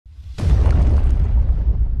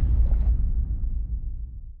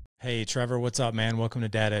Hey Trevor, what's up, man? Welcome to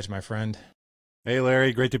Dad Edge, my friend. Hey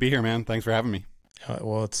Larry, great to be here, man. Thanks for having me.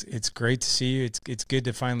 Well, it's great to see you. It's good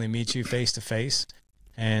to finally meet you face to face,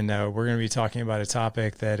 and we're going to be talking about a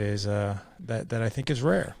topic that is that I think is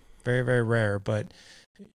rare, very very rare. But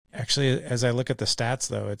actually, as I look at the stats,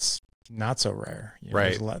 though, it's not so rare.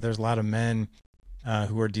 Right. There's a lot of men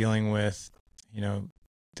who are dealing with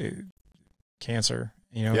the cancer.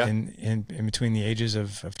 Yeah, In between the ages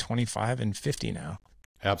of 25 and 50 now,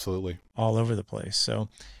 absolutely. all over the place. So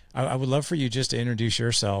I would love for you just to introduce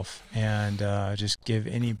yourself and just give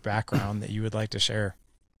any background that you would like to share.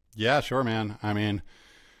 Yeah, sure, man. I'm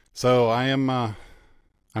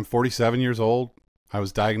 47 years old. I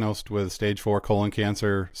was diagnosed with stage 4 colon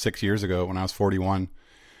cancer 6 years ago when I was 41.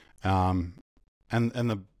 And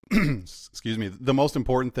the, excuse me, the most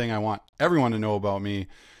important thing I want everyone to know about me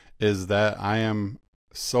is that I am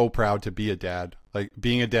so proud to be a dad. Like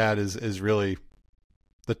being a dad is really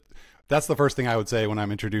the that's the first thing I would say when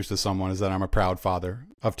I'm introduced to someone is that I'm a proud father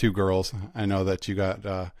of two girls. I know that you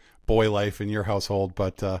got boy life in your household,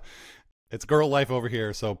 but it's girl life over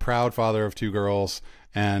here. So proud father of two girls.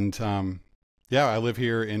 And yeah, I live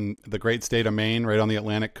here in the great state of Maine, right on the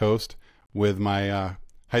Atlantic coast with my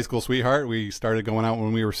high school sweetheart. We started going out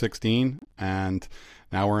when we were 16 and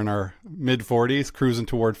now we're in our mid 40s, cruising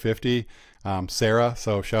toward 50. Sarah,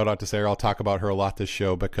 so shout out to Sarah. I'll talk about her a lot this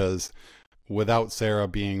show because without Sarah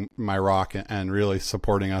being my rock and really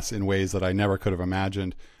supporting us in ways that I never could have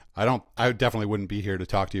imagined, I definitely wouldn't be here to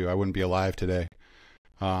talk to you. I wouldn't be alive today.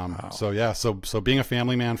 Wow. So yeah, so being a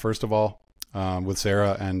family man, first of all, with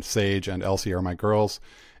Sarah and Sage and Elsie are my girls.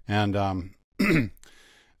 And,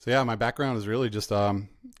 so yeah, my background is really just,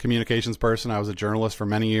 communications person. I was a journalist for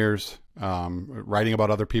many years, writing about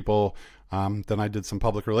other people. Then I did some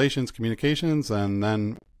public relations, communications, and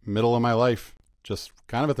then middle of my life, just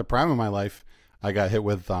kind of at the prime of my life, I got hit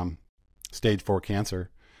with stage 4 cancer.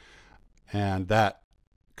 And that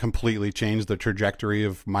completely changed the trajectory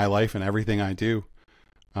of my life and everything I do.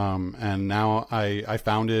 And now I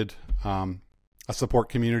founded a support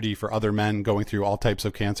community for other men going through all types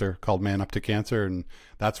of cancer called Man Up to Cancer. And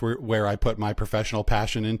that's where I put my professional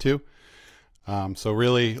passion into. So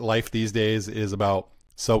really life these days is about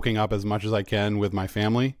soaking up as much as I can with my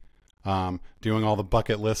family, doing all the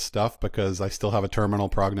bucket list stuff because I still have a terminal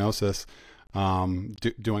prognosis,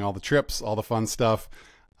 doing all the trips, all the fun stuff,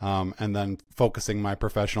 and then focusing my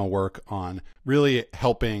professional work on really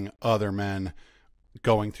helping other men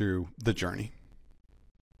going through the journey.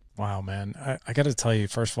 Wow, man. I got to tell you,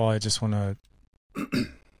 first of all, I just want to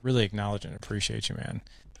really acknowledge and appreciate you, man.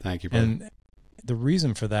 Thank you, brother. And the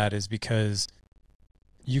reason for that is because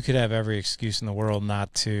you could have every excuse in the world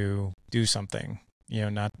not to do something,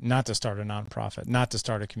 not to start a nonprofit, not to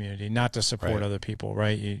start a community, not to support Right. other people,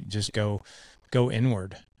 right? You just go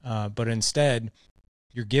inward. But instead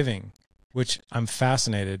you're giving, which I'm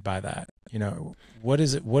fascinated by that. What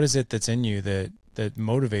is it that's in you that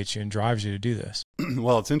motivates you and drives you to do this?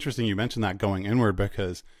 Well, it's interesting you mentioned that going inward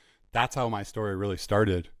because that's how my story really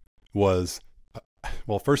started was,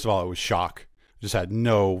 well, first of all, it was shock. Just had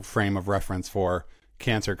no frame of reference for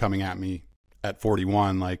cancer coming at me at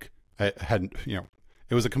 41. Like I hadn't,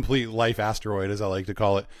 it was a complete life asteroid, as I like to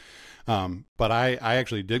call it. But I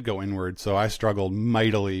actually did go inward. So I struggled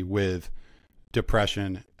mightily with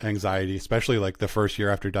depression, anxiety, especially like the first year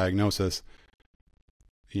after diagnosis.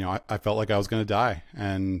 I felt like I was going to die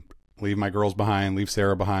and leave my girls behind, leave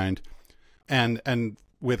Sarah behind. And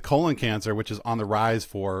with colon cancer, which is on the rise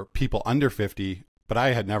for people under 50, but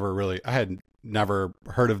I had never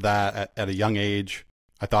heard of that at a young age.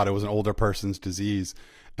 I thought it was an older person's disease.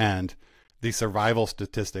 And the survival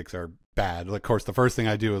statistics are bad. Of course, the first thing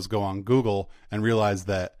I do is go on Google and realize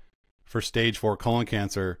that for stage 4 colon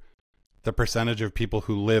cancer, the percentage of people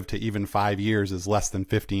who live to even 5 years is less than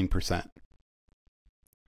 15%.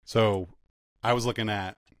 So I was looking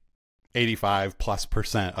at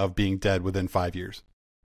 85+% of being dead within 5 years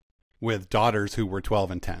with daughters who were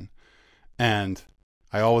 12 and 10. And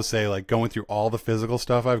I always say, like, going through all the physical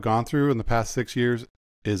stuff I've gone through in the past 6 years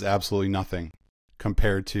is absolutely nothing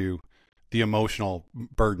compared to the emotional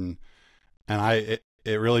burden. And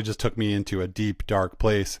it really just took me into a deep, dark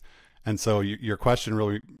place. And so your question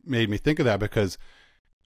really made me think of that because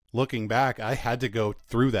looking back, I had to go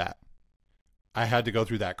through that. I had to go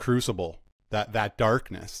through that crucible, that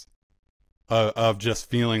darkness of just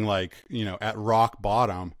feeling like, at rock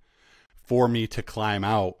bottom for me to climb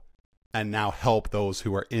out and now help those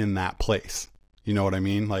who are in that place. You know what I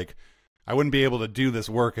mean? Like I wouldn't be able to do this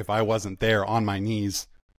work if I wasn't there on my knees,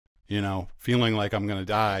 feeling like I'm going to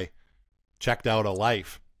die, checked out of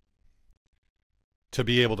life. to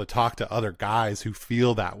be able to talk to other guys who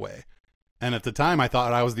feel that way. And at the time I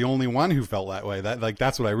thought I was the only one who felt that way.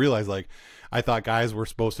 That's what I realized. Like, I thought guys were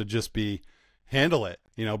supposed to just handle it,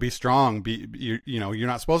 be strong, you're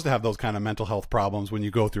not supposed to have those kind of mental health problems when you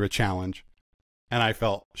go through a challenge. And I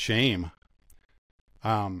felt shame.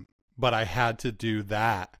 But I had to do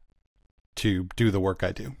that to do the work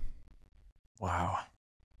I do. Wow.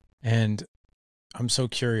 And I'm so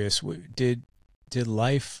curious, did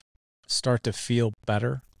life start to feel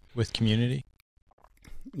better with community?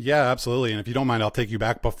 Yeah, absolutely. And if you don't mind, I'll take you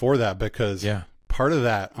back before that, because part of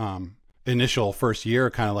that initial first year,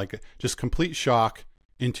 kind of like just complete shock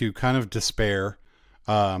into kind of despair.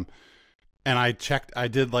 And I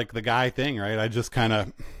did like the guy thing, right? I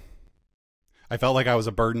felt like I was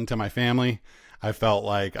a burden to my family. I felt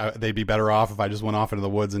like they'd be better off if I just went off into the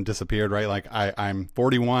woods and disappeared, right? Like I'm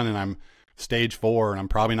 41 and I'm stage 4 and I'm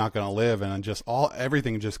probably not going to live. And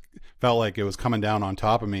everything just felt like it was coming down on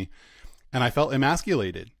top of me. And I felt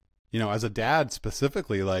emasculated, as a dad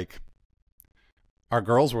specifically. Like, our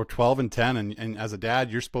girls were 12 and 10. And as a dad,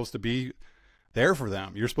 you're supposed to be there for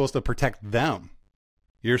them. You're supposed to protect them.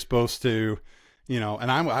 You're supposed to, and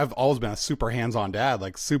I've always been a super hands-on dad,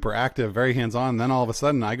 like super active, very hands-on. And then all of a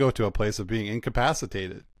sudden I go to a place of being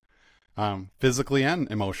incapacitated, physically and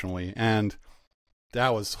emotionally. And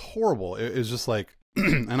that was horrible. It was just like,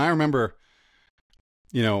 and I remember,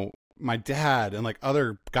 my dad and like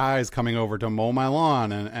other guys coming over to mow my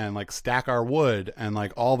lawn and like stack our wood and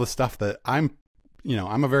like all the stuff that I'm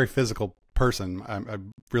a very physical person. I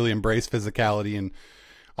really embrace physicality and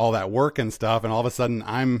all that work and stuff. And all of a sudden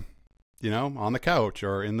I'm, on the couch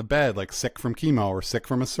or in the bed, like sick from chemo or sick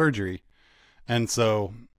from a surgery. And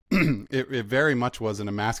so it very much was an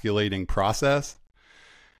emasculating process.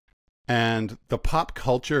 And the pop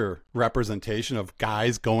culture representation of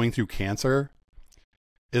guys going through cancer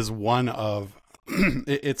is one of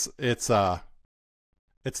it's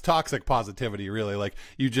toxic positivity, really. Like,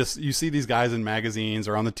 you see these guys in magazines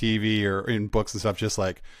or on the TV or in books and stuff, just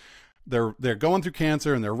like they're going through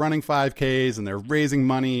cancer and they're running 5Ks and they're raising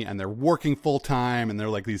money and they're working full time and they're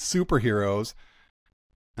like these superheroes.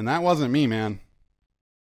 And that wasn't me, man.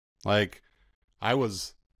 Like, I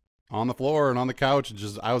was on the floor and on the couch,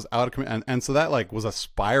 I was out of and so that like was a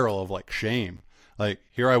spiral of like shame. Like,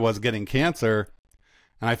 here I was getting cancer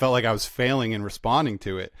and I felt like I was failing in responding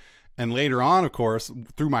to it. And later on, of course,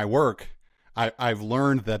 through my work, I've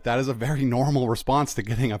learned that is a very normal response to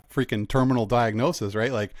getting a freaking terminal diagnosis,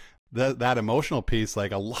 right? Like that emotional piece,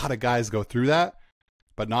 like a lot of guys go through that,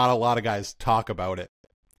 but not a lot of guys talk about it.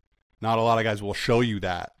 Not a lot of guys will show you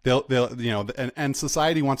that. They'll and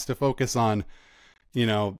society wants to focus on,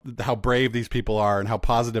 how brave these people are and how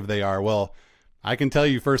positive they are. Well, I can tell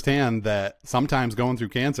you firsthand that sometimes going through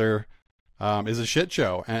cancer is a shit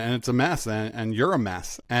show and it's a mess and you're a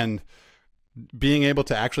mess. And being able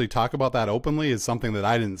to actually talk about that openly is something that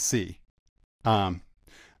I didn't see.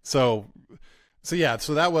 So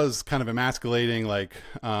that was kind of emasculating. Like,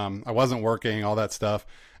 I wasn't working, all that stuff.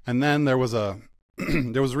 And then there was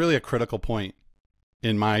there was really a critical point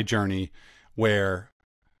in my journey where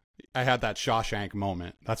I had that Shawshank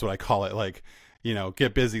moment. That's what I call it. Like,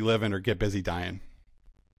 get busy living or get busy dying.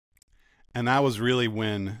 And that was really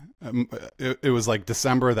when it was like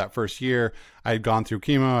December of that first year. I had gone through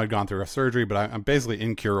chemo, I'd gone through a surgery, but I'm basically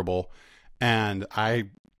incurable. And I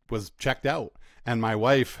was checked out. And my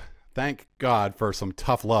wife, thank God for some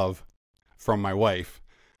tough love from my wife,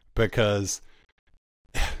 because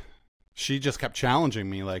she just kept challenging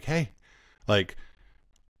me like, hey, like,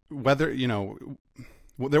 whether,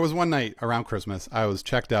 there was one night around Christmas, I was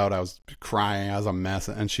checked out, I was crying, I was a mess.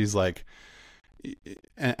 And she's like,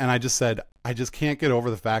 and I just said, I just can't get over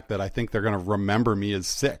the fact that I think they're going to remember me as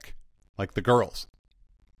sick, like the girls,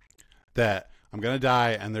 that I'm going to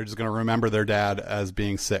die and they're just going to remember their dad as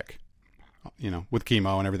being sick, with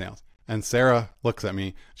chemo and everything else. And Sarah looks at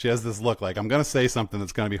me. She has this look like, I'm going to say something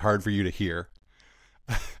that's going to be hard for you to hear.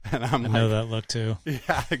 And I know that look too.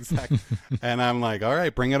 Yeah, exactly. And I'm like, all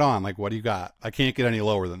right, bring it on. Like, what do you got? I can't get any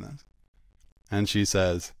lower than this. And she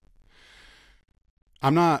says,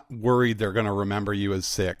 I'm not worried they're going to remember you as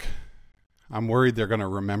sick. I'm worried they're going to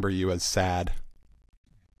remember you as sad.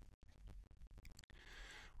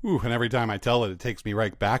 Ooh, and every time I tell it, it takes me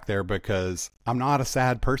right back there, because I'm not a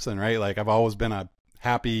sad person, right? Like, I've always been a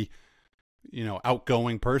happy,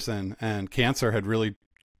 outgoing person, and cancer had really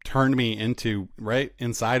turned me into right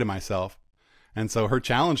inside of myself. And so her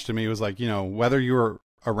challenge to me was like, whether you're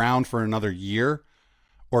around for another year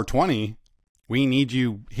or 20, we need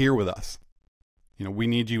you here with us. We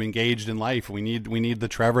need you engaged in life. We need the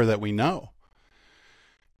Trevor that we know.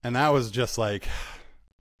 And that was just like,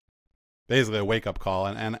 basically a wake up call.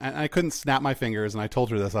 And I couldn't snap my fingers. And I told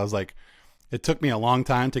her this. I was like, it took me a long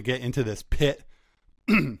time to get into this pit,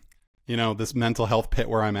 this mental health pit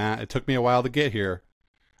where I'm at. It took me a while to get here.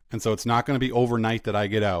 And so it's not going to be overnight that I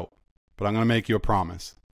get out, but I'm going to make you a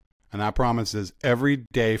promise. And that promise is every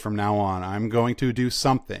day from now on, I'm going to do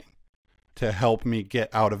something to help me get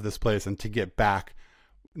out of this place and to get back,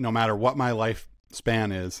 no matter what my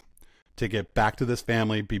lifespan is, to get back to this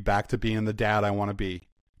family, be back to being the dad I want to be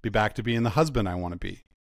back to being the husband I want to be.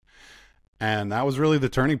 And that was really the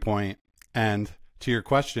turning point. And to your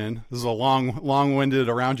question, this is a long-winded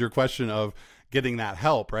around your question of getting that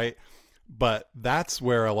help, right? But that's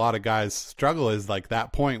where a lot of guys struggle, is like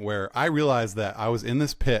that point where I realized that I was in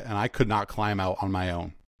this pit and I could not climb out on my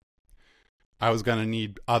own. I was going to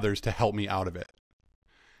need others to help me out of it.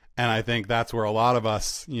 And I think that's where a lot of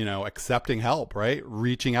us, accepting help, right?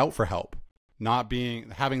 Reaching out for help,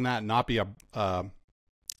 having that not be a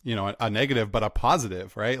negative, but a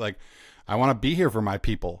positive, right? Like, I want to be here for my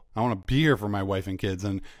people. I want to be here for my wife and kids.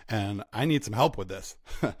 And I need some help with this.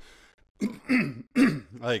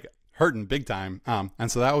 Like, hurting big time.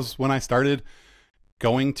 And so that was when I started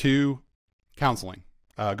going to counseling,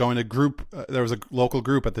 going to group. There was a local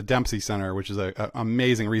group at the Dempsey Center, which is an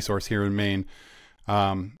amazing resource here in Maine,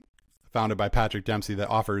 founded by Patrick Dempsey, that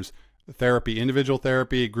offers therapy, individual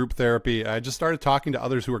therapy, group therapy. I just started talking to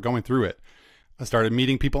others who were going through it. I started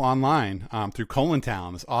meeting people online through Colon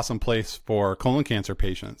Town, this awesome place for colon cancer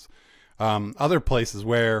patients. Other places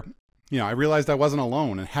where, I realized I wasn't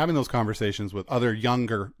alone, and having those conversations with other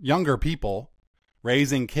younger people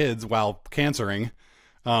raising kids while cancering.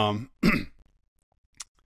 And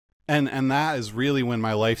that is really when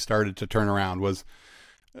my life started to turn around, was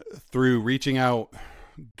through reaching out,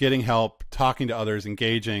 getting help, talking to others,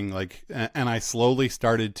 engaging, and I slowly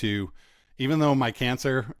started to, even though my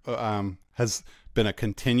cancer has been a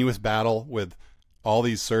continuous battle with all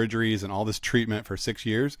these surgeries and all this treatment for 6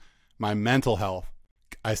 years, my mental health,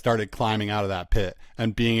 I started climbing out of that pit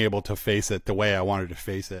and being able to face it the way I wanted to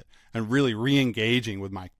face it, and really re-engaging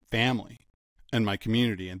with my family and my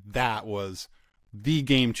community. And that was the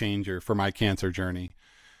game changer for my cancer journey.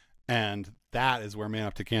 And that is where Man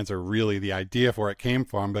Up to Cancer, really the idea for it came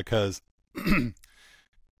from, because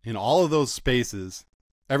in all of those spaces,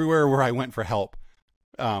 everywhere where I went for help,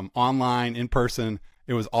 online, in person,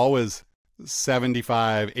 it was always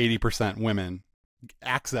 75-80% women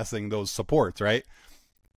accessing those supports, right?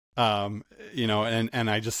 And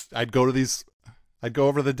I'd go over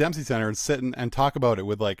to the Dempsey Center and sit and talk about it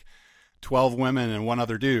with like 12 women and one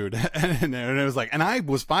other dude. and it was like, and I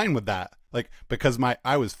was fine with that, because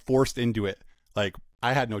I was forced into it. Like,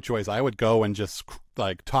 I had no choice. I would go and just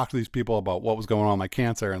talk to these people about what was going on with my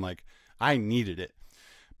cancer, and I needed it.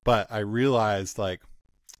 But I realized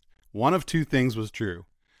one of two things was true.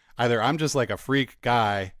 Either I'm just a freak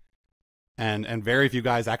guy, and very few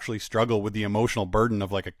guys actually struggle with the emotional burden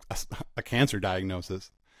of a cancer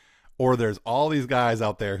diagnosis, or there's all these guys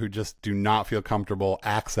out there who just do not feel comfortable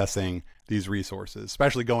accessing these resources,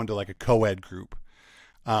 especially going to a co-ed group.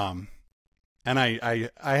 And I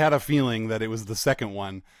had a feeling that it was the second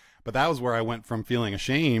one, but that was where I went from feeling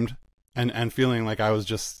ashamed and feeling like I was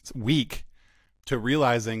just weak, to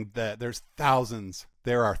realizing that there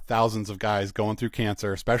are thousands of guys going through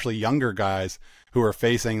cancer, especially younger guys who are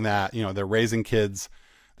facing that. They're raising kids,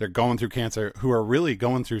 they're going through cancer, who are really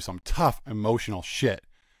going through some tough emotional shit,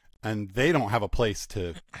 and they don't have a place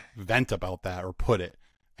to vent about that or put it.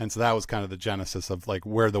 And so that was kind of the genesis of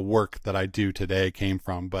where the work that I do today came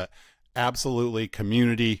from. But absolutely,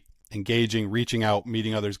 community, engaging, reaching out,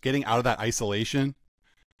 meeting others, getting out of that isolation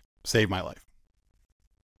saved my life.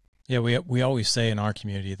 Yeah, we always say in our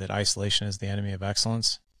community that isolation is the enemy of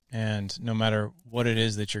excellence. And no matter what it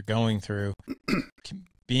is that you're going through,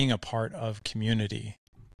 being a part of community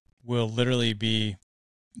will literally be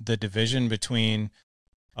the division between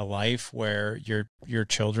a life where your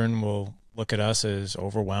children will look at us as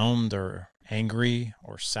overwhelmed or angry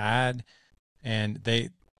or sad, and they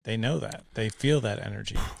know that, they feel that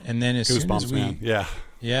energy. And then as soon as we, man.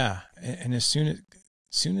 Yeah. And as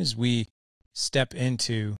soon as we step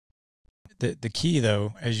into the key,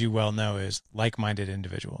 though, as you well know, is like-minded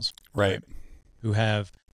individuals, right? Who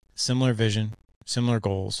have similar vision, similar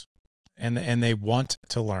goals, and they want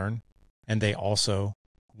to learn, and they also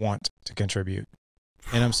want to contribute.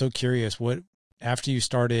 And I'm so curious, after you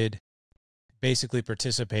started basically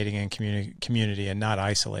participating in community and not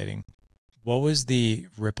isolating, what was the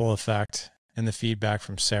ripple effect and the feedback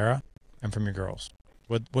from Sarah and from your girls?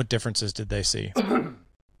 What differences did they see?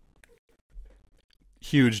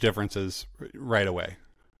 Huge differences right away.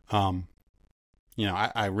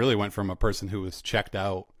 I really went from a person who was checked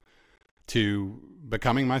out to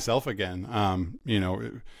becoming myself again. You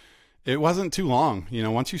know, it wasn't too long. You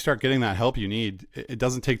know, once you start getting that help you need, it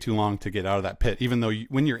doesn't take too long to get out of that pit, even though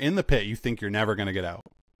when you're in the pit, you think you're never going to get out.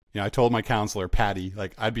 You know, I told my counselor, Patty,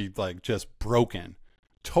 like I'd be like just broken,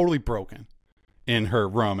 totally broken in her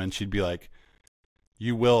room. And she'd be like,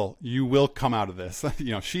 you will come out of this.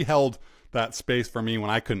 You know, she held that space for me when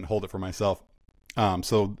I couldn't hold it for myself.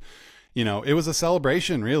 So, you know, it was a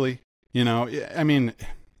celebration, really. You know, I mean,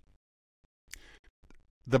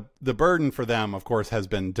 the burden for them, of course, has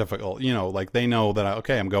been difficult. You know, like they know that,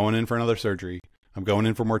 okay, I'm going in for another surgery. I'm going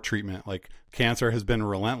in for more treatment. Like cancer has been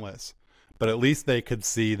relentless, but at least they could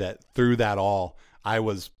see that through that all, I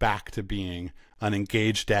was back to being an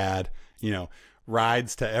engaged dad, you know,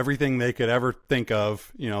 rides to everything they could ever think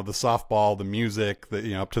of, you know, the softball, the music, the,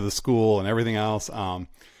 you know, up to the school and everything else,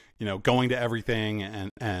 you know, going to everything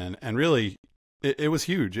and really it was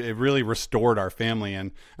huge. It really restored our family.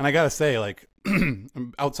 And I got to say, like,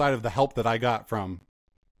 outside of the help that I got from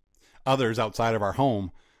others outside of our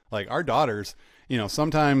home, like our daughters, you know,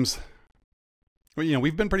 sometimes, you know,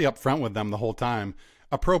 we've been pretty upfront with them the whole time,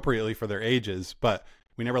 appropriately for their ages, but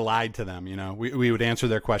we never lied to them. You know, we would answer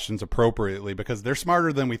their questions appropriately because they're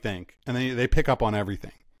smarter than we think, and they pick up on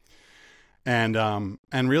everything. And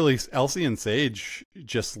really Elsie and Sage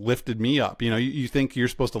just lifted me up. You know, you think you're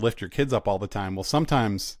supposed to lift your kids up all the time. Well,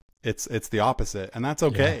 sometimes it's the opposite, and that's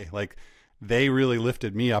okay. Yeah. Like they really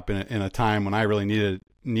lifted me up in a time when I really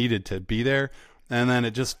needed to be there. And then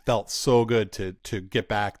it just felt so good to get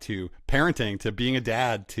back to parenting, to being a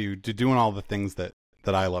dad, to doing all the things that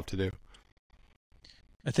I love to do.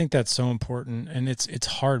 I think that's so important. And it's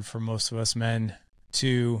hard for most of us men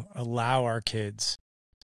to allow our kids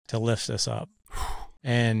to lift us up.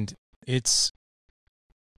 And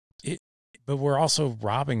but we're also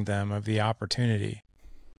robbing them of the opportunity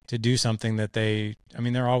to do something that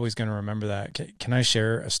they're always going to remember that. Can I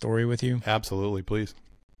share a story with you? Absolutely, please.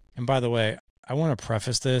 And by the way, I want to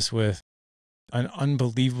preface this with an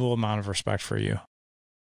unbelievable amount of respect for you.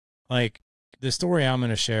 Like the story I'm going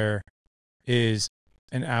to share is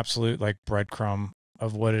an absolute like breadcrumb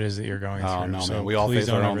of what it is that you're going through. Oh no, so man. We all face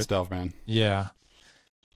our own stuff, man. Yeah.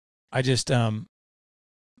 I just, I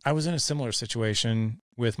was in a similar situation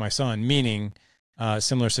with my son, meaning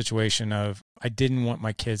similar situation of I didn't want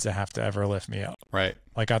my kids to have to ever lift me up. Right.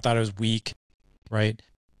 Like I thought it was weak. Right.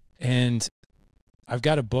 And I've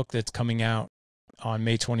got a book that's coming out on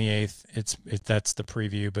May 28th. That's the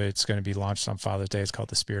preview, but it's going to be launched on Father's Day. It's called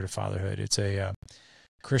The Spirit of Fatherhood. It's a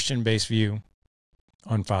Christian-based view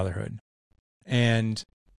on fatherhood. And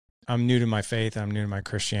I'm new to my faith, and I'm new to my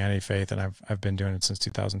Christianity faith, and I've been doing it since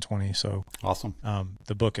 2020. So awesome.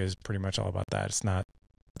 The book is pretty much all about that. It's not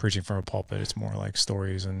preaching from a pulpit. It's more like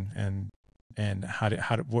stories and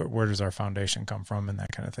where does our foundation come from and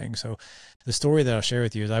that kind of thing. So the story that I'll share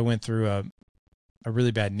with you is I went through a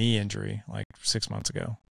really bad knee injury like 6 months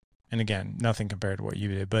ago. And again, nothing compared to what you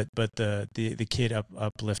did, but the kid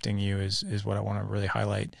uplifting you is what I want to really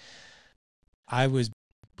highlight. I was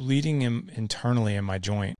bleeding internally in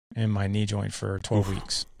my knee joint for 12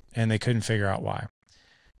 weeks, and they couldn't figure out why.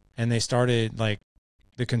 And they started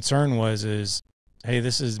the concern is, hey,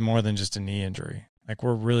 this is more than just a knee injury. Like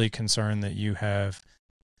we're really concerned that you have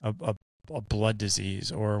a blood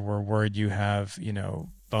disease, or we're worried you have,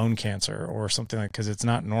 bone cancer or something because it's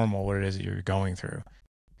not normal what it is that you're going through.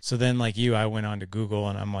 So then I went on to Google,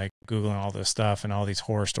 and I'm Googling all this stuff and all these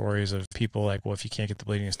horror stories of people well, if you can't get the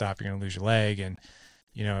bleeding to stop, you're going to lose your leg. And,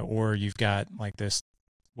 or you've got this,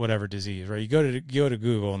 whatever disease, right? You go to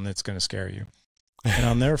Google and it's going to scare you. And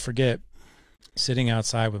I'll never forget sitting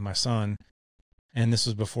outside with my son. And this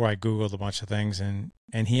was before I Googled a bunch of things. And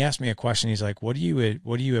he asked me a question. He's like, what do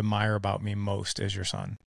you admire about me most as your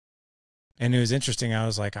son? And it was interesting. I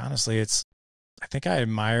was like, honestly, I think I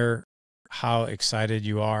admire how excited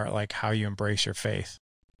you are, how you embrace your faith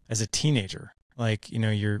as a teenager.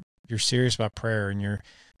 You're serious about prayer, and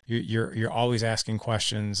you're always asking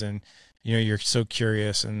questions, and you're so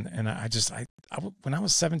curious. And I when I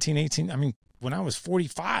was 17, 18, when I was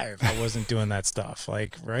 45, I wasn't doing that stuff,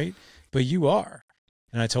 right? But you are.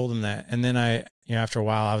 And I told him that. And then after a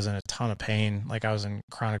while, I was in a ton of pain. I was in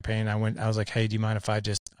chronic pain. I was like, hey, do you mind if I'm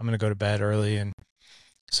going to go to bed early? And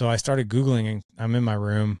so I started Googling, and I'm in my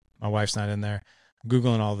room. My wife's not in there. I'm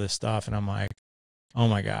Googling all this stuff, and I'm like, oh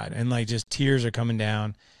my God. And just tears are coming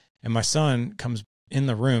down. And my son comes in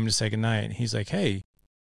the room to say goodnight. And he's like, hey,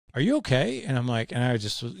 are you okay? And I'm like, and I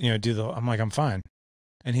just, I'm like, I'm fine.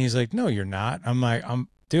 And he's like, no, you're not. I'm like,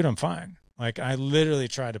 dude, I'm fine. I literally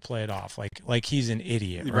tried to play it off like he's an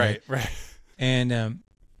idiot. Right. And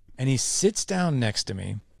he sits down next to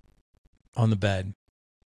me on the bed,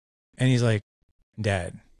 And he's like,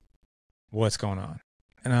 Dad, what's going on?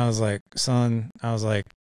 And I was like, son, I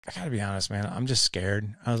gotta be honest, man. I'm just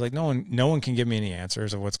scared. I was like, no one can give me any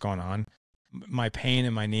answers of what's going on. My pain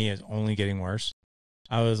in my knee is only getting worse.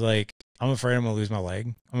 I was like, I'm afraid I'm gonna lose my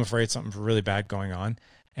leg. I'm afraid something's really bad going on.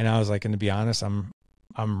 And I was like, and to be honest, I'm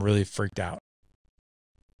really freaked out.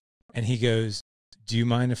 And he goes, do you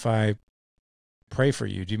mind if I pray for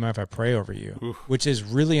you? Do you mind if I pray over you? Oof. Which is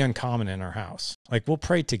really uncommon in our house. Like, we'll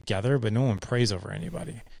pray together, but no one prays over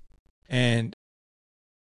anybody. And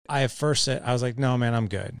I at first said, I was like, no, man, I'm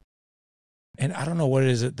good. And I don't know what it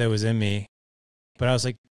is that was in me, but I was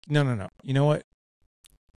like, no. You know what?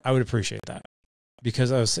 I would appreciate that.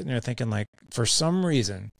 Because I was sitting there thinking, like, for some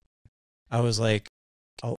reason, I was like,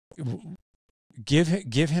 oh, give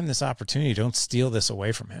him this opportunity. Don't steal this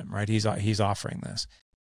away from him, right? He's offering this.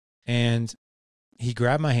 And he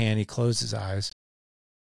grabbed my hand, he closed his eyes,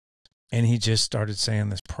 and he just started saying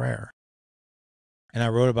this prayer. And I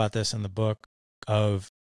wrote about this in the book of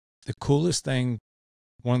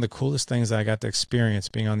one of the coolest things that I got to experience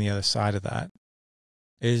being on the other side of that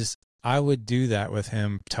is I would do that with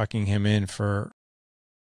him, tucking him in for,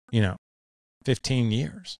 15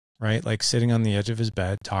 years, right? Like sitting on the edge of his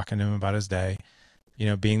bed, talking to him about his day,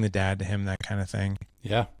 being the dad to him, that kind of thing.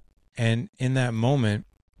 Yeah. And in that moment,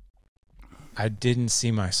 I didn't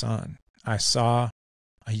see my son. I saw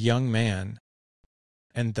a young man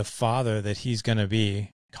and the father that he's going to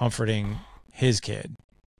be comforting his kid.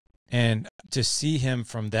 And to see him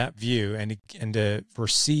from that view and to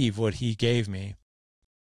receive what he gave me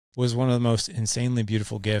was one of the most insanely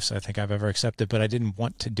beautiful gifts I think I've ever accepted, but I didn't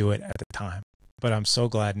want to do it at the time. But I'm so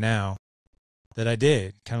glad now that I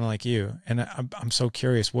did, kind of like you. And I'm so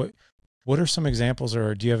curious, what are some examples,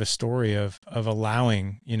 or do you have a story of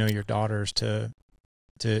allowing, your daughters to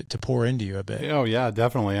pour into you a bit? Oh yeah,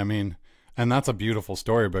 definitely. I mean, and that's a beautiful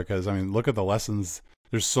story because, I mean, look at the lessons.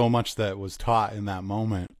 There's so much that was taught in that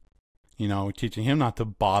moment, teaching him not to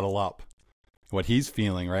bottle up what he's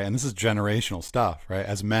feeling, right? And this is generational stuff, right?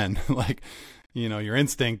 As men, like, your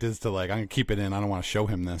instinct is to like, I'm gonna keep it in. I don't want to show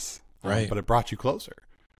him this, right? But it brought you closer.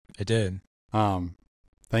 It did.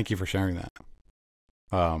 Thank you for sharing that.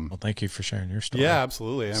 Well, thank you for sharing your story. Yeah,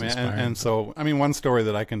 absolutely. It's I mean, inspiring. and so, I mean, one story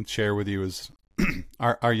that I can share with you is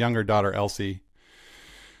our younger daughter, Elsie,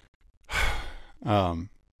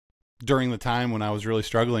 during the time when I was really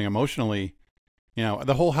struggling emotionally,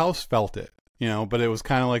 the whole house felt it, but it was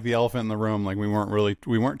kind of like the elephant in the room. Like we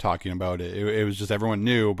weren't talking about it. It was just, everyone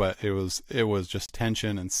knew, but it was just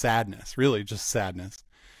tension and sadness, really just sadness.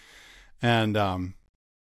 And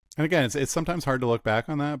again, it's sometimes hard to look back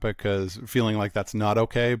on that because feeling like that's not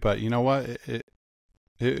okay, but you know what?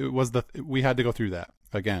 It was we had to go through that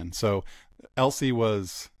again. So Elsie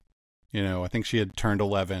was, I think she had turned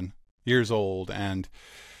 11 years old, and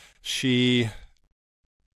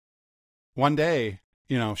one day,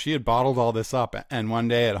 she had bottled all this up, and one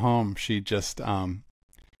day at home, she just let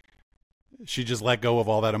go of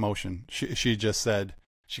all that emotion. She just said,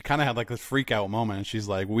 she kind of had like this freak out moment, and she's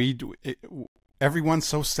like, everyone's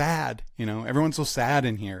so sad, everyone's so sad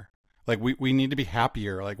in here. Like we need to be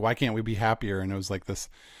happier. Like, why can't we be happier? And it was like this,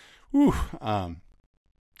 it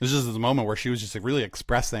was just this moment where she was just like really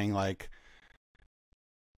expressing like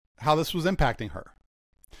how this was impacting her.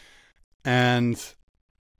 And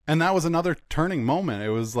that was another turning moment. It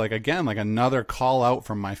was like, again, like another call out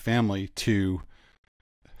from my family to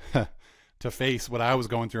face what I was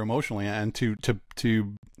going through emotionally and to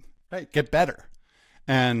right, get better.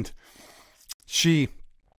 And she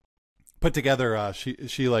put together,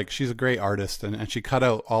 she's a great artist, and she cut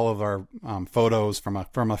out all of our photos from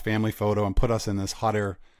a family photo and put us in this hot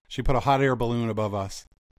air. She put a hot air balloon above us,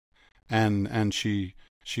 and she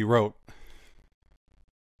wrote,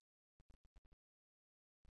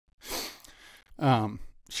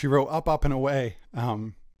 up, up and away,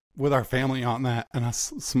 with our family on that, and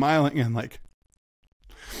us smiling, and like,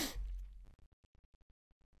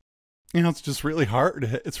 it's just really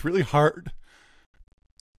hard. It's really hard,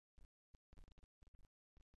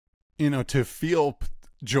 to feel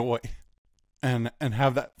joy and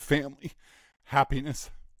have that family happiness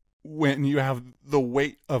when you have the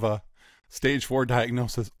weight of a stage 4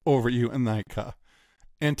 diagnosis over you, and like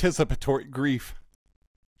anticipatory grief.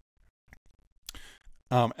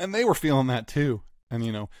 And they were feeling that too. And,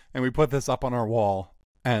 and we put this up on our wall,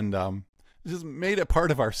 and just made it part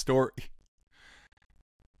of our story.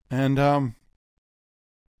 And,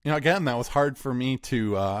 again, that was hard for me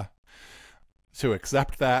to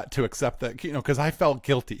accept that, because I felt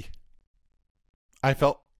guilty. I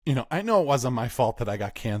felt, I know it wasn't my fault that I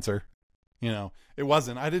got cancer. It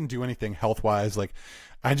wasn't. I didn't do anything health-wise. Like,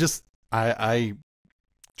 I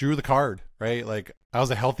drew the card, right? Like I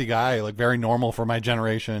was a healthy guy, like very normal for my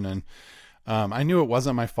generation. And I knew it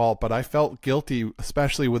wasn't my fault, but I felt guilty,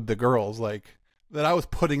 especially with the girls, like that I was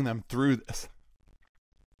putting them through this,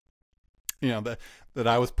 that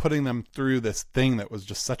I was putting them through this thing that was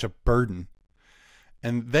just such a burden.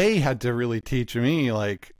 And they had to really teach me,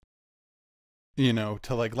 like,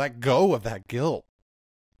 to like let go of that guilt,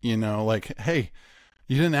 like, hey,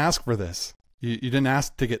 you didn't ask for this. You didn't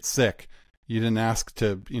ask to get sick. You didn't ask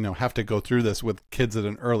to, have to go through this with kids at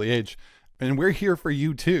an early age. And we're here for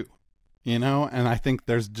you too, and I think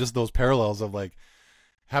there's just those parallels of like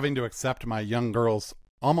having to accept my young girls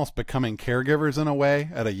almost becoming caregivers in a way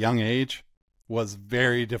at a young age was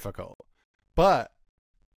very difficult, but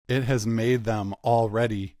it has made them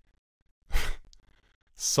already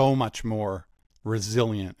so much more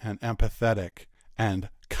resilient and empathetic and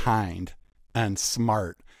kind and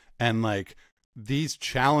smart. And like these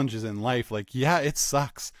challenges in life, like, yeah, it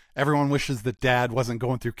sucks. Everyone wishes that dad wasn't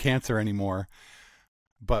going through cancer anymore.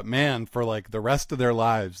 But man, for like the rest of their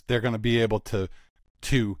lives, they're going to be able to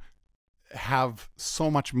have so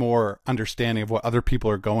much more understanding of what other people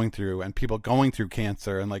are going through and people going through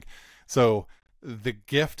cancer. And like, so the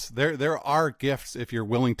gifts, there are gifts if you're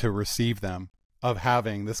willing to receive them, of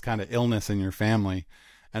having this kind of illness in your family.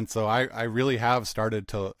 And so I really have started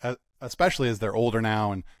to, especially as they're older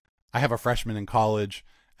now, and I have a freshman in college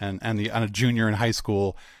and a junior in high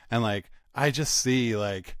school. And like, I just see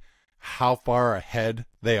like how far ahead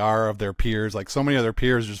they are of their peers. Like so many of their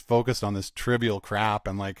peers just focused on this trivial crap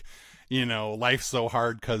and like, life's so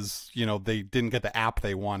hard because, they didn't get the app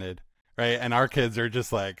they wanted. Right. And our kids are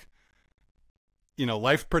just like,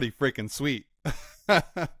 life's pretty freaking sweet.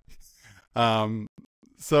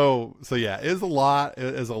 So yeah, it is a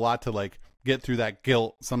lot to like get through that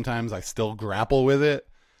guilt. Sometimes I still grapple with it.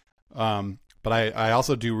 But I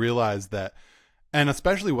also do realize that, and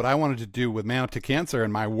especially what I wanted to do with Man Up to Cancer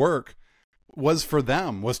and my work was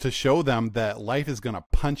to show them that life is going to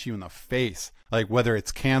punch you in the face. Like whether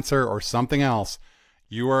it's cancer or something else,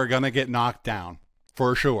 you are going to get knocked down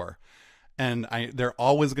for sure. And they're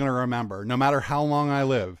always going to remember, no matter how long I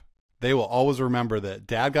live, they will always remember that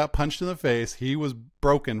dad got punched in the face. He was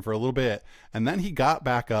broken for a little bit, and then he got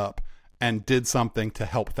back up and did something to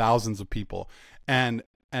help thousands of people. And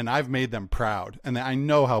I've made them proud. And I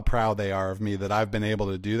know how proud they are of me that I've been able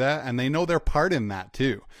to do that. And they know their part in that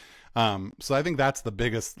too. So I think that's the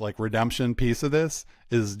biggest like redemption piece of this,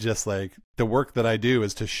 is just like the work that I do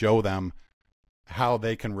is to show them how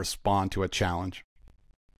they can respond to a challenge.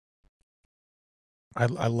 I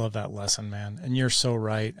love that lesson, man. And you're so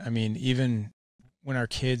right. I mean, even when our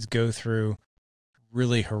kids go through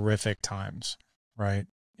really horrific times, right?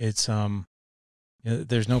 It's,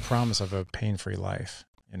 there's no promise of a pain-free life,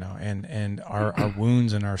 and our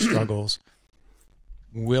wounds and our struggles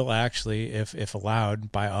will actually, if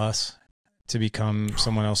allowed by us, to become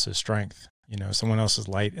someone else's strength, someone else's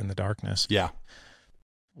light in the darkness. Yeah.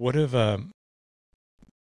 What if,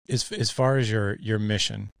 as far as your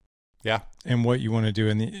mission, yeah, and what you want to do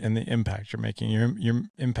and the impact you're making, you're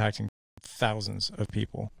impacting thousands of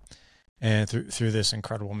people, and through this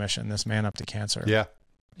incredible mission, this Man Up to Cancer. Yeah.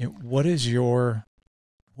 What is your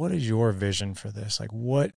vision for this?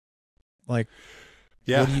 What do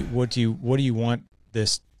you want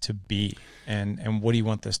this to be, and what do you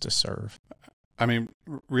want this to serve? I mean,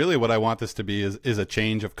 really what I want this to be is a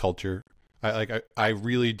change of culture. I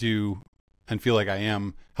really do, and feel like I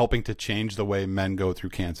am helping to change the way men go through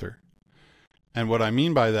cancer. And what I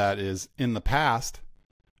mean by that is, in the past,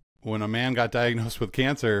 when a man got diagnosed with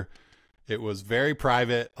cancer, it was very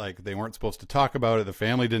private. Like they weren't supposed to talk about it. The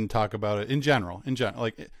family didn't talk about it in general,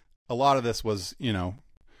 like a lot of this was, it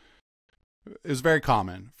was very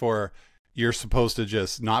common for, you're supposed to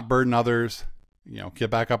just not burden others, get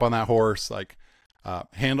back up on that horse, like,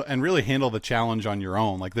 handle the challenge on your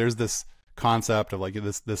own. Like there's this concept of like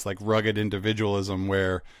this like rugged individualism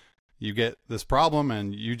where you get this problem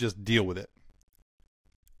and you just deal with it.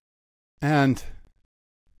 And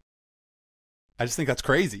I just think that's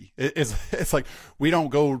crazy. It's like, we don't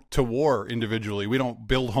go to war individually. We don't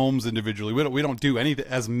build homes individually. We don't do anything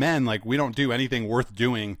as men. Like we don't do anything worth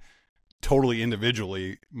doing totally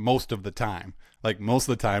individually most of the time. Like most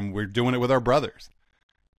of the time we're doing it with our brothers.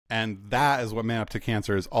 And that is what Man Up to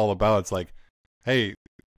Cancer is all about. It's like, hey,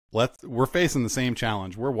 we're facing the same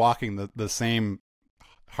challenge. We're walking the same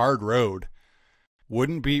hard road.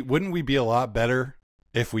 Wouldn't we be a lot better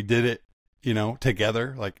if we did it,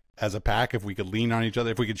 together, like as a pack, if we could lean on each other,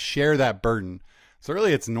 if we could share that burden. So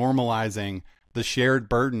really it's normalizing the shared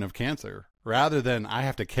burden of cancer rather than I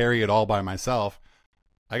have to carry it all by myself.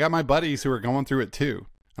 I got my buddies who are going through it too,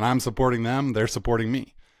 and I'm supporting them. They're supporting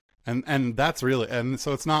me. And that's really, and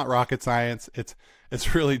so it's not rocket science.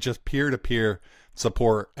 It's really just peer-to-peer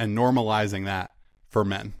support and normalizing that for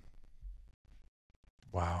men.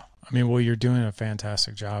 Wow. I mean, well, you're doing a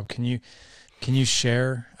fantastic job. Can you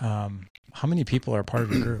share how many people are part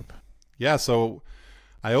of your group? Yeah, so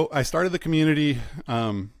I started the community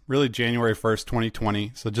really January 1st,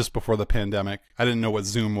 2020, so just before the pandemic. I didn't know what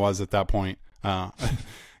Zoom was at that point.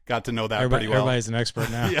 Got to know that pretty well. Everybody's an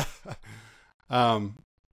expert now. Yeah.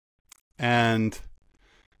 And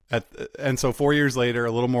so 4 years later,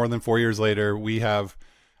 a little more than 4 years later, we have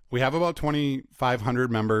about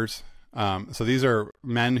 2,500 members. So these are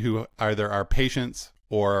men who either are patients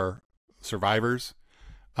or survivors.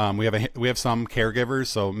 We have some caregivers,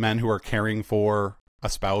 so men who are caring for a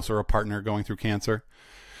spouse or a partner going through cancer.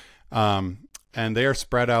 And they are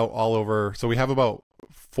spread out all over. So we have about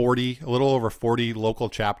a little over 40 local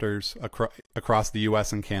chapters across the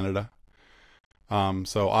US and Canada.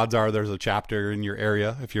 So odds are there's a chapter in your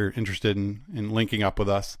area if you're interested in linking up with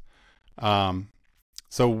us.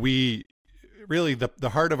 So we really, the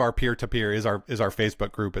heart of our peer-to-peer is our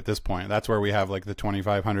Facebook group at this point. That's where we have like the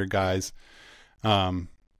 2,500 guys.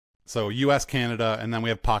 So US, Canada, and then we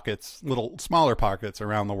have little smaller pockets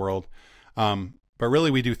around the world. But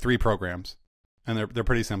really we do 3 programs, and they're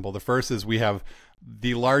pretty simple. The first is we have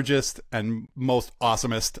the largest and most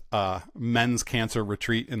awesomest men's cancer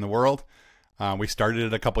retreat in the world. We started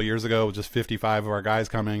it a couple years ago with just 55 of our guys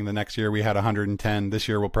coming. The next year we had 110. This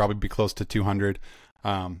year we'll probably be close to 200.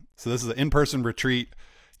 So this is an in-person retreat,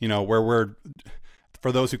 where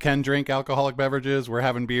for those who can drink alcoholic beverages, we're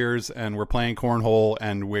having beers and we're playing cornhole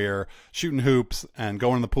and we're shooting hoops and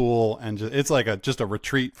going in the pool. And it's like just a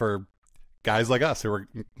retreat for guys like us who are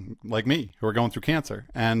like me, who are going through cancer.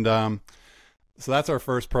 And so that's our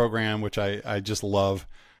first program, which I just love.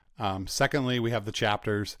 Secondly, we have the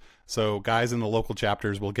chapters. So guys in the local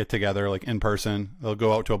chapters will get together like in person. They'll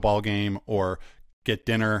go out to a ball game or get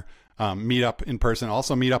dinner, meet up in person,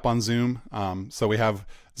 also meet up on Zoom. So we have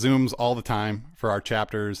Zooms all the time for our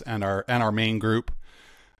chapters and our main group.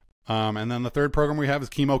 And then the third program we have is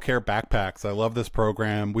Chemo Care Backpacks. I love this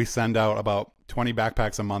program. We send out about 20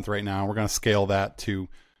 backpacks a month right now. We're going to scale that to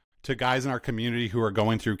guys in our community who are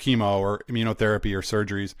going through chemo or immunotherapy or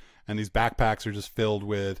surgeries. And these backpacks are just filled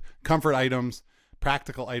with comfort items,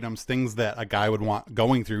 practical items, things that a guy would want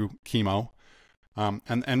going through chemo.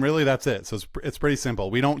 And really that's it. So it's pretty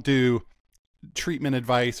simple. We don't do treatment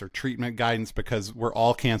advice or treatment guidance because we're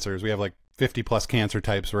all cancers. We have like 50 plus cancer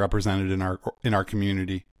types represented in our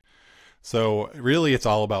community. So really it's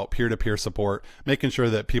all about peer-to-peer support, making sure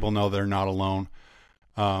that people know they're not alone.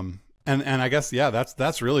 And I guess, yeah,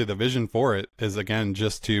 that's really the vision for it, is again,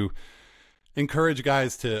 just to encourage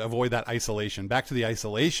guys to avoid that isolation. Back to the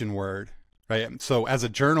isolation word, right? So as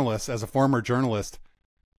a former journalist,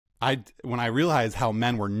 when I realized how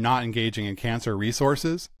men were not engaging in cancer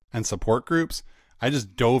resources and support groups, I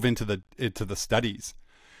just dove into the studies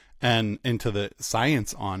and into the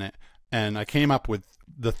science on it. And I came up with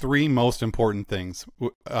the 3 most important things.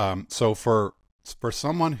 So for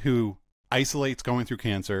someone who isolates going through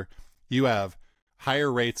cancer, you have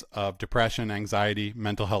higher rates of depression, anxiety,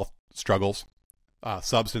 mental health struggles,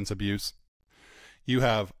 substance abuse. You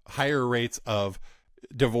have higher rates of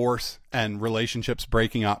divorce and relationships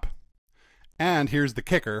breaking up. And here's the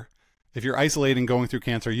kicker. If you're isolating going through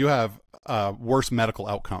cancer, you have worse medical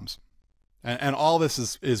outcomes. And all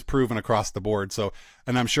this is proven across the board. So,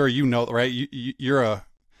 and I'm sure right? You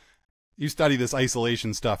study this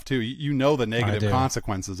isolation stuff too. You know the negative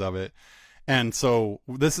consequences of it. And so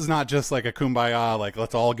this is not just like a kumbaya, like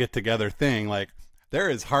let's all get together thing. Like there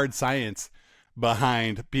is hard science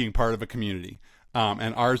behind being part of a community.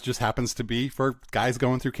 And ours just happens to be for guys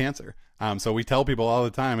going through cancer. So we tell people all the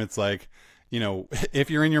time, it's like, if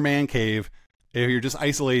you're in your man cave, if you're just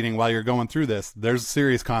isolating while you're going through this, there's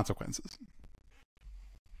serious consequences.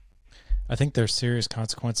 I think there's serious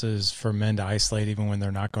consequences for men to isolate even when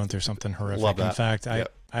they're not going through something horrific. Love that. In fact,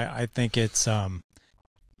 yep. I think it's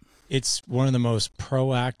one of the most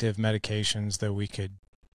proactive medications that we could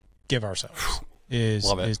give ourselves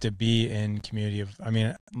is to be in community.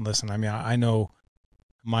 I know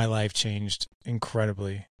my life changed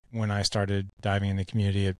incredibly when I started diving into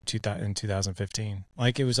community in 2015.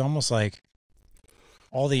 Like it was almost like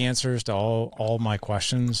all the answers to all my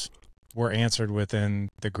questions were answered within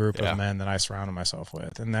the group of men that I surrounded myself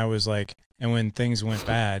with. And that was like, and when things went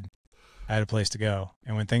bad, I had a place to go.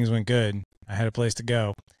 And when things went good, I had a place to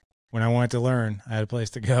go. When I wanted to learn, I had a place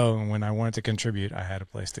to go. And when I wanted to contribute, I had a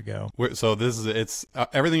place to go. So it's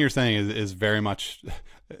everything you're saying is very much,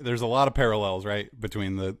 there's a lot of parallels, right?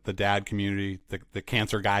 Between the dad community, the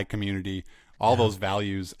cancer guy community, all those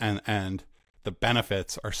values and the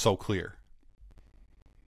benefits are so clear.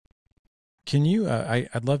 Can you,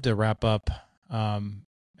 I'd love to wrap up. And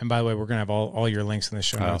by the way, we're going to have all your links in the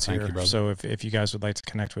show notes here. You, so if you guys would like to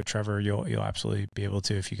connect with Trevor, you'll absolutely be able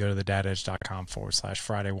to if you go to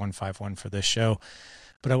thedadedge.com/Friday151 for this show.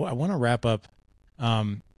 But I want to wrap up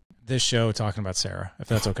this show talking about Sarah, if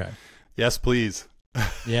that's okay. Yes, please.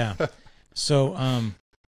 Yeah. So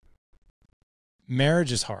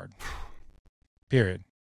marriage is hard. Period.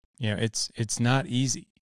 You know, it's not easy.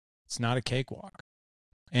 It's not a cakewalk.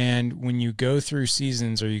 And when you go through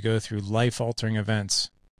seasons or you go through life-altering events,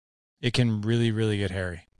 it can really, really get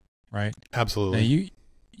hairy, right? Absolutely. Now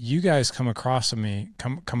you guys come across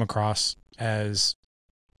as,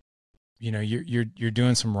 you know, you're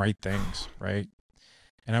doing some right things, right?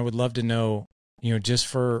 And I would love to know, you know, just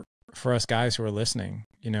for us guys who are listening,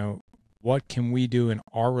 you know, what can we do in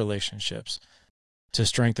our relationships to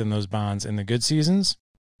strengthen those bonds in the good seasons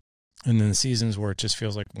and then the seasons where it just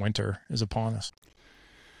feels like winter is upon us?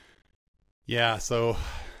 Yeah. So,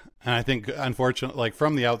 and I think unfortunately, like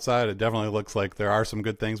from the outside, it definitely looks like there are some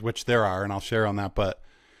good things, which there are, and I'll share on that, but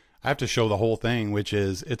I have to show the whole thing, which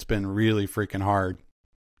is it's been really freaking hard.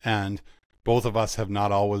 And both of us have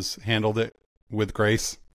not always handled it with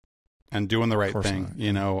grace and doing the right thing. Not.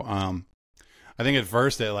 You know, I think at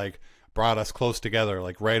first it like brought us close together,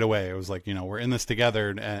 like right away. It was like, you know, we're in this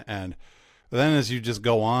together. And then as you just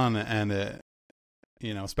go on and it,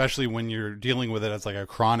 you know, especially when you're dealing with it as like a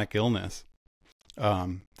chronic illness,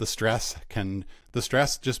 the stress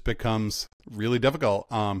just becomes really difficult.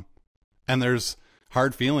 And there's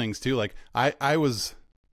hard feelings too. Like I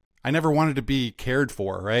never wanted to be cared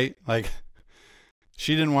for, right? Like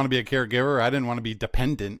she didn't want to be a caregiver. I didn't want to be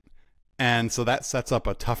dependent. And so that sets up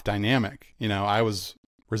a tough dynamic. You know, I was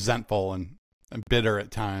resentful and bitter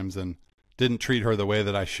at times and didn't treat her the way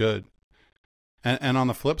that I should. And on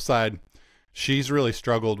the flip side, she's really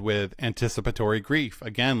struggled with anticipatory grief.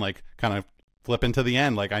 Again, like kind of flipping to the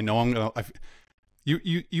end. Like I know I'm going to,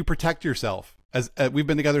 you protect yourself as we've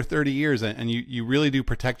been together 30 years and you really do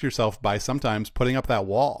protect yourself by sometimes putting up that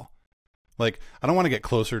wall. Like, I don't want to get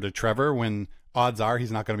closer to Trevor when odds are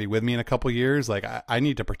he's not going to be with me in a couple years. Like I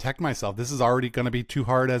need to protect myself. This is already going to be too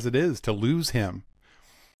hard as it is to lose him.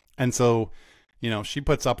 And so, you know, she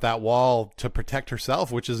puts up that wall to protect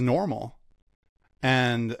herself, which is normal.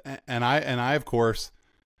 And I, of course,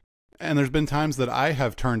 and there's been times that I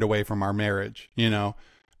have turned away from our marriage, you know,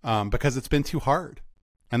 because it's been too hard.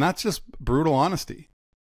 And that's just brutal honesty.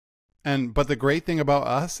 But the great thing about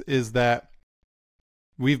us is that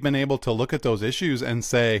we've been able to look at those issues and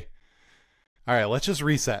say, all right, let's just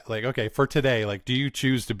reset. Like, okay, for today, like, do you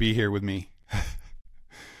choose to be here with me?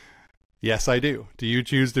 Yes, I do. Do you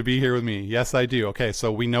choose to be here with me? Yes, I do. Okay,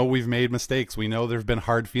 so we know we've made mistakes. We know there's been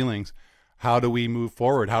hard feelings. How do we move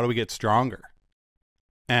forward? How do we get stronger?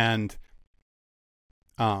 And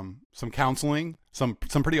some counseling, some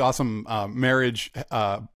pretty awesome marriage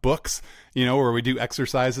books, you know, where we do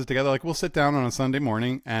exercises together. Like we'll sit down on a Sunday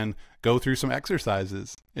morning and go through some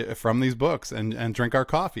exercises from these books and drink our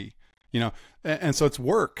coffee, you know. And so it's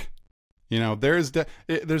work. You know, there's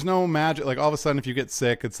no magic. Like all of a sudden, if you get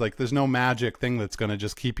sick, it's like there's no magic thing that's going to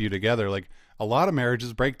just keep you together. Like a lot of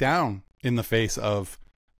marriages break down in the face of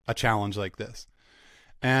a challenge like this.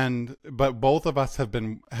 But both of us have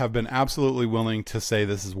been absolutely willing to say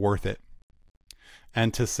this is worth it,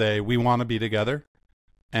 and to say we want to be together,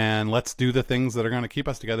 and let's do the things that are going to keep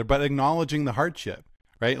us together. But acknowledging the hardship,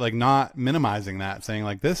 right? Like not minimizing that, saying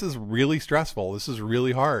like this is really stressful, this is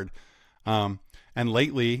really hard. And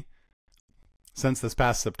lately, since this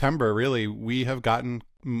past September, really, we have gotten,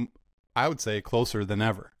 I would say, closer than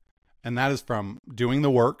ever. And that is from doing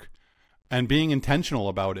the work and being intentional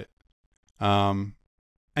about it.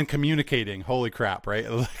 And communicating. Holy crap, right?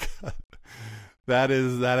 Like, that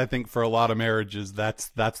I think for a lot of marriages, that's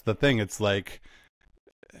the thing. It's like,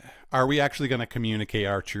 are we actually going to communicate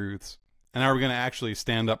our truths? And are we going to actually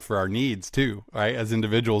stand up for our needs too, right? As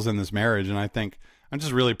individuals in this marriage. And I think I'm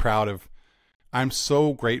just really I'm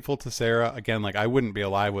so grateful to Sarah. Again, like I wouldn't be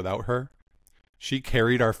alive without her. She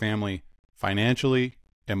carried our family financially,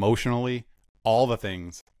 emotionally, all the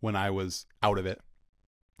things when I was out of it.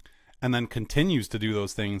 And then continues to do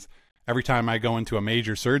those things every time I go into a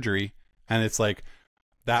major surgery. And it's like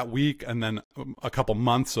that week and then a couple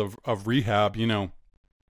months of rehab, you know.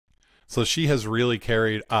 So she has really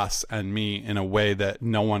carried us and me in a way that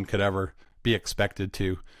no one could ever be expected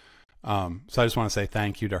to. So I just want to say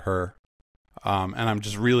thank you to her. And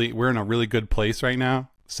we're in a really good place right now,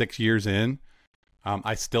 6 years in.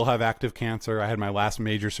 I still have active cancer. I had my last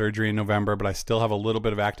major surgery in November, but I still have a little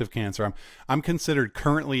bit of active cancer. I'm considered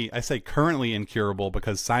currently, I say currently incurable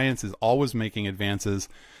because science is always making advances.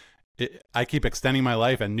 I keep extending my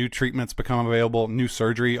life and new treatments become available, new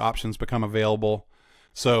surgery options become available.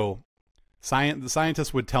 So the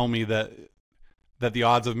scientists would tell me that the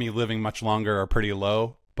odds of me living much longer are pretty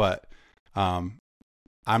low, but I'm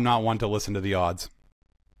not one to listen to the odds.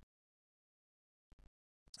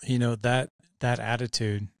 You know, that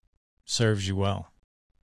attitude serves you well.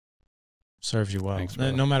 Serves you well. Thanks,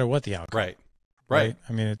 no matter what the outcome. Right.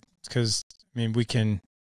 I mean, it's because, we can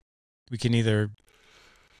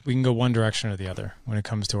go one direction or the other when it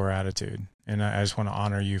comes to our attitude. And I just want to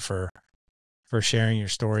honor you for sharing your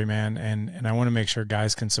story, man. And I want to make sure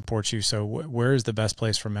guys can support you. So where is the best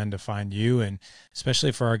place for men to find you? And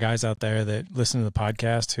especially for our guys out there that listen to the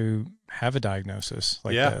podcast who have a diagnosis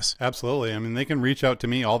like this. Yeah, absolutely. I mean, they can reach out to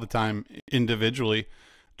me all the time individually,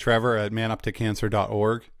 Trevor at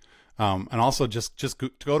manuptocancer.org. And also just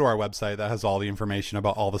go to our website that has all the information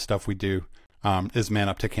about all the stuff we do, is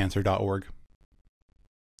manuptocancer.org.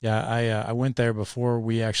 Yeah, I went there before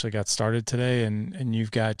we actually got started today, and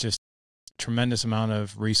you've got just tremendous amount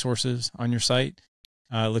of resources on your site.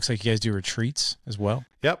 It looks like you guys do retreats as well.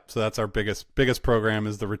 Yep. So that's our biggest program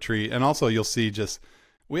is the retreat. And also you'll see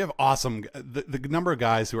we have awesome, the number of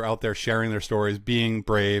guys who are out there sharing their stories, being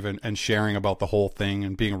brave and sharing about the whole thing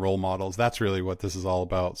and being role models. That's really what this is all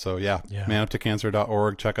about. So yeah.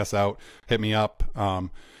 manuptocancer.org. Check us out. Hit me up.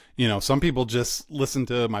 Some people just listen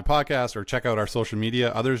to my podcast or check out our social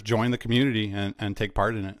media. Others join the community and take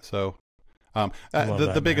part in it. So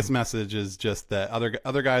the biggest message is just that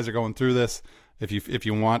other guys are going through this. If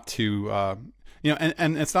you want to,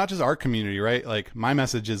 and it's not just our community, right? Like my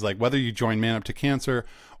message is like, whether you join Man Up to Cancer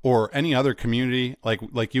or any other community,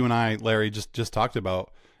 like you and I, Larry, just talked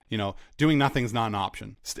about, doing nothing's not an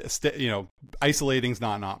option. Isolating's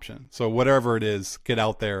not an option. So whatever it is, get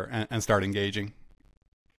out there and start engaging.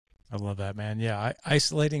 I love that, man. Yeah.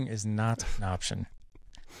 Isolating is not an option.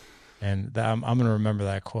 And I'm going to remember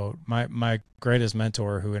that quote. My greatest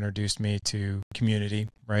mentor who introduced me to community,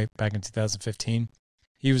 right, back in 2015,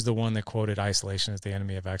 he was the one that quoted isolation as the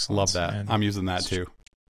enemy of excellence. Love that. And I'm using that too.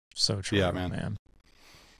 So true, yeah, man.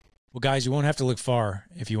 Well, guys, you won't have to look far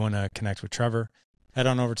if you want to connect with Trevor. Head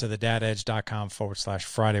on over to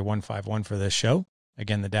thedadedge.com/Friday151 for this show.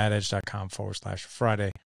 Again,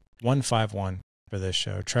 thedadedge.com/Friday151 for this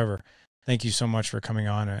show. Trevor, thank you so much for coming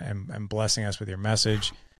on and blessing us with your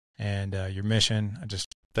message and your mission.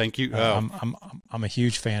 Thank you. I'm a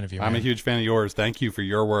huge fan of you, man. I'm a huge fan of yours. Thank you for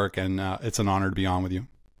your work, and it's an honor to be on with you.